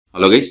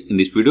Hello guys, in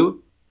this video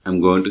I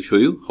am going to show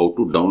you how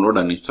to download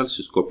and install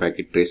Cisco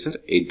Packet Tracer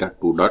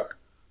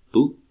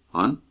 8.2.2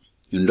 on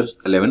Windows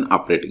 11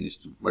 operating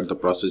system, but the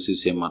process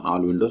is same on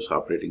all Windows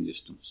operating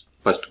systems.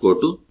 First go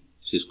to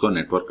Cisco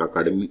Network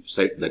Academy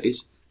site, that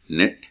is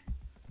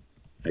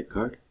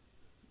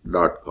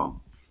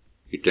netacad.com.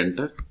 Hit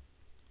enter.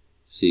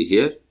 See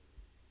here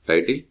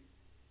title, it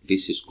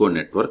is Cisco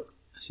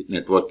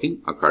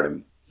Networking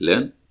Academy.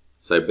 Learn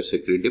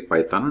cybersecurity,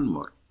 Python and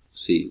more.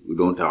 See, we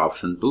don't have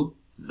option to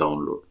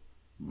download,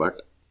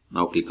 but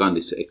now click on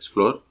this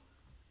explore,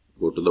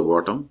 go to the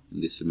bottom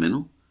in this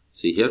menu.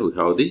 See here we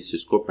have the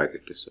Cisco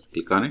Packet Tracer.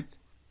 Click on it,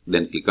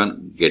 then click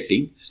on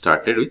getting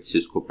started with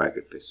Cisco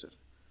Packet Tracer.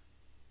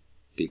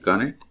 Click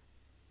on it,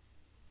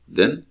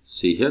 then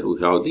see here we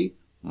have the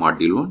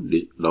module 1,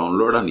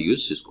 download and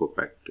use Cisco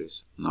Packet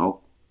Tracer.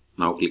 Now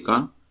click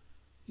on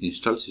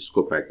install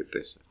Cisco Packet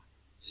Tracer.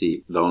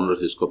 See,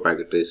 download Cisco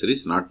Packet Tracer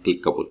is not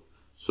clickable,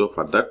 so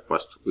for that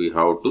first we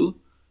have to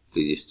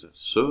register.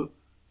 So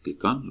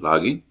click on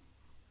login,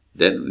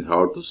 then we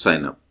have to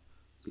sign up.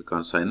 Click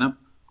on sign up,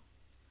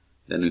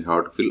 then we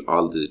have to fill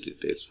all these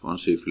details.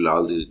 Once we fill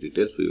all these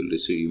details, we will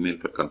receive email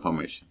for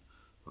confirmation.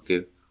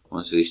 Okay,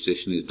 once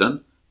registration is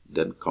done,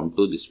 then come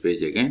to this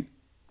page again,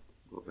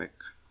 go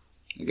back,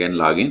 again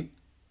login,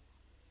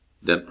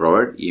 then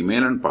provide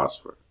email and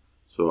password.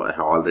 So I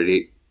have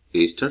already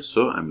registered,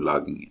 so I am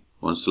logging in.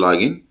 Once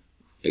login,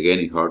 again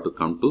you have to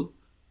come to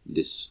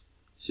this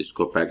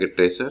Cisco Packet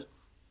Tracer,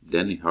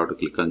 then you have to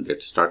click on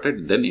get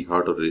started, then you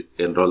have to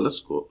enroll the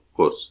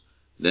course,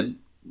 then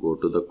go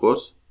to the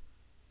course,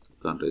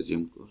 click on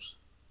resume course.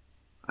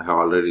 I have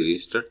already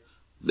registered,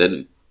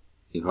 then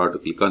you have to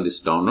click on this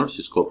download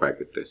Cisco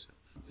Packet Tracer,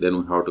 then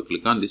we have to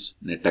click on this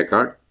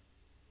netacad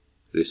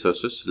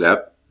resources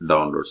lab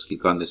downloads.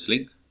 Click on this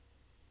link,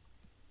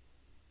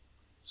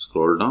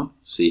 scroll down,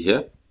 see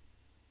here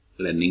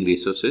learning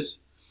resources,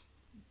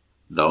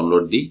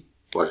 download the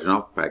version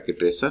of Packet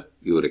Tracer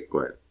you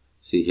require.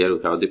 See here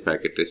we have the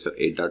Packet Tracer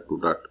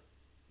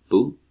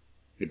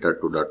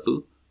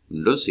 8.2.2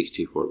 Windows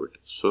 64-bit.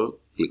 So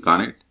click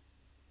on it.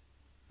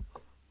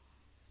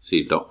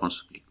 See,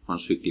 once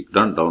we click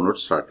on download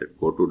started,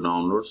 go to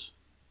downloads.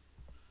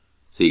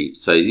 See,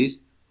 size is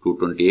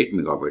 228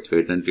 megabytes.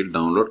 Wait until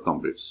download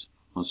completes.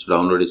 Once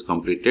download is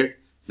completed,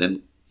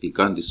 then click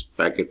on this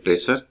Packet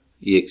Tracer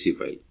exe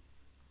file.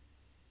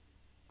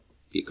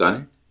 Click on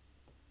it.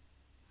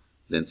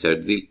 Then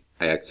select the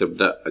I accept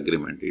the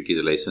agreement. It is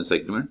a license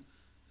agreement.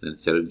 Then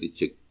select the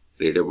check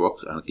radio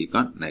box and click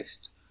on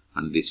next.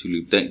 And this will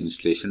be the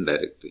installation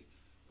directory.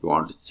 If you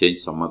want to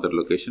change some other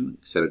location,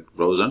 select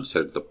browse and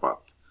select the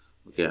path.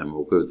 Okay, I am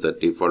okay with the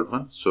default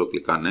one. So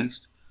click on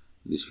next.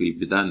 This will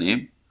be the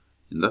name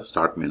in the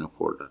start menu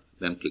folder.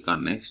 Then click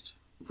on next.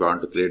 If you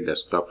want to create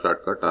desktop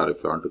shortcut or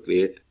if you want to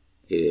create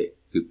a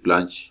quick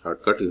launch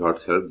shortcut, you have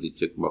to select the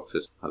check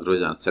boxes.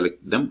 Otherwise,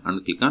 unselect them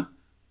and click on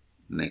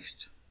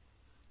next.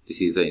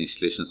 This is the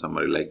installation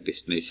summary, like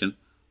destination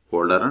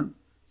folder and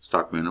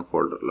start menu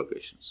folder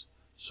locations.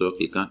 So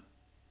click on,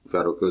 if you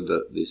are okay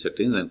with these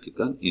settings, then click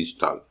on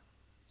install.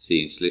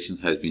 See, installation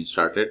has been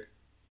started.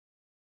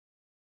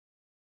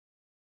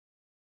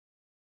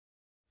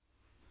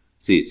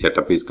 See,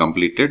 setup is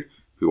completed.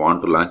 If you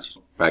want to launch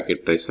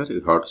Packet Tracer,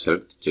 you have to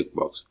select the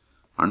checkbox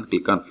and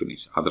click on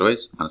finish.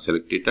 Otherwise,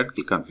 unselect it and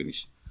click on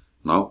finish.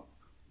 Now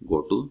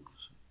go to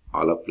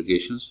all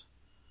applications.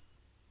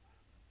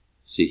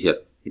 See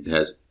here, it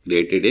has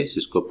created a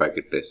Cisco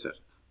Packet Tracer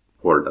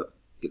folder.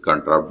 Click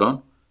on drop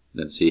down,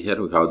 then see here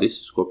we have this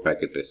Cisco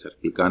Packet Tracer.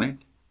 Click on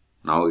it.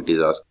 Now it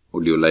is asked,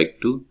 would you like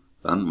to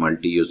run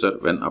multi-user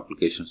when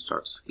application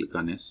starts? Click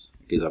on yes.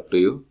 It is up to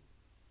you.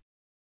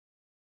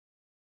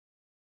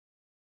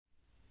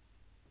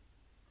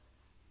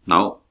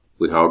 Now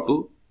we have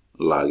to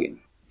log in.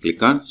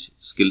 Click on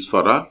skills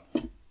for all.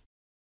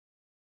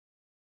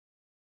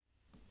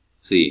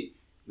 See,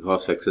 you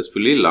have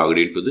successfully logged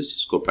into the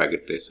Cisco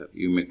Packet Tracer.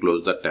 You may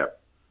close the tab.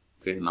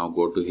 Okay, now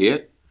go to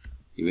here.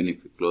 Even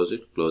if you close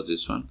it, close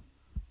this one.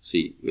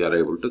 See, we are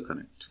able to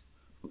connect.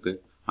 Okay,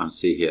 and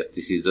see here,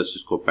 this is the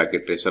Cisco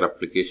Packet Tracer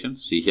application.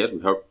 See here,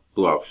 we have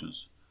two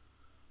options,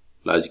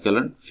 logical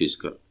and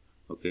physical.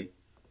 Okay,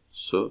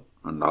 so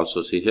and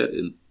also see here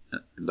in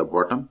the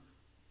bottom,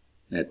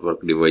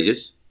 network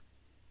devices,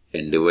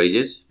 end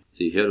devices.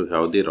 See here, we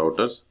have the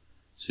routers,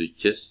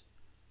 switches,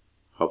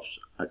 hubs,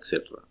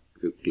 etc.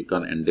 If you click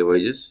on end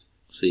devices,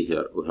 see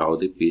here we have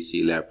the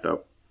PC,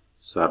 laptop,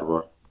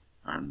 server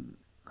and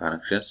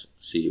connections.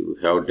 See, we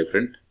have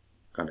different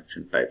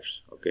connection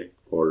types. Okay,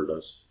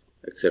 folders,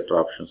 etc.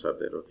 options are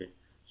there. Okay,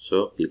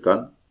 so click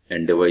on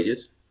end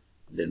devices,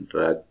 then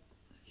drag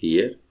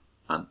here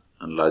and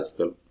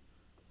logical,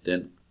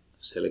 then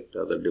select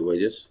other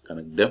devices,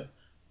 connect them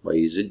by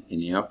using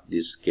any of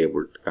these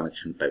cable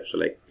connection types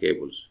like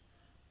cables.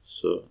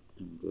 So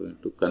I'm going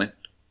to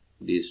connect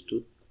these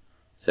two.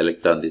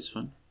 Select on this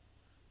one,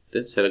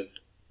 then select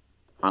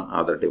on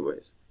other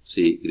device.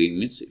 See, green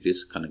means it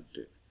is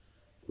connected.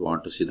 You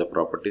want to see the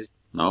properties.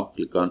 Now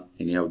click on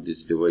any of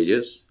these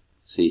devices.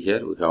 See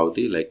here we have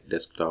the like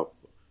desktop,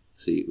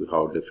 See, we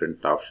have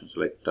different options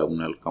like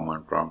terminal,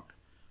 command prompt,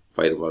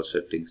 firewall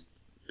settings,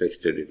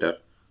 text editor,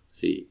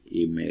 see,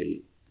 email,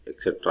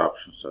 etc.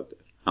 options are there.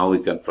 Now we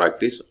can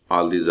practice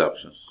all these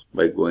options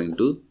by going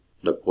to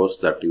the course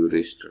that you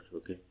registered.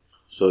 Okay.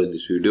 So in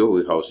this video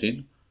we have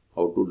seen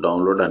how to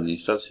download and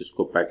install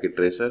Cisco Packet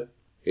Tracer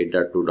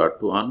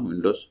 8.2.2 on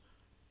Windows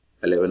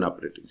 11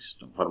 operating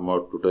system. For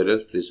more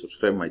tutorials, please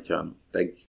subscribe my channel. Thank you.